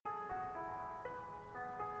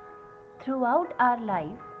Throughout our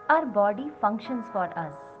life, our body functions for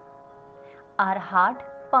us. Our heart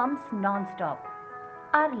pumps non-stop.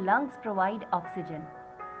 Our lungs provide oxygen.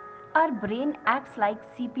 Our brain acts like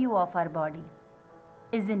CPU of our body,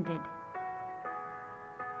 isn't it?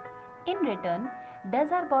 In return,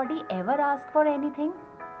 does our body ever ask for anything?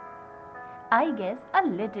 I guess a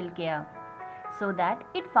little care, so that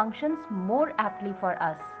it functions more aptly for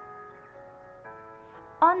us.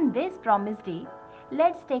 On this Promise Day,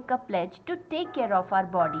 let's take a pledge to take care of our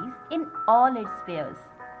bodies in all its spheres.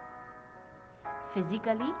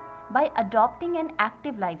 Physically, by adopting an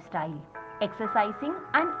active lifestyle, exercising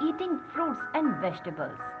and eating fruits and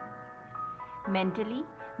vegetables. Mentally,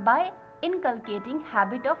 by inculcating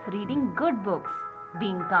habit of reading good books,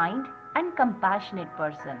 being kind and compassionate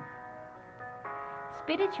person.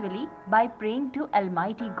 Spiritually, by praying to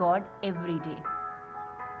Almighty God every day.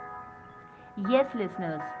 Yes,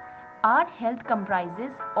 listeners, our health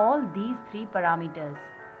comprises all these three parameters.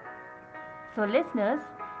 So, listeners,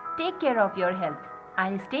 take care of your health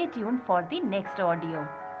and stay tuned for the next audio.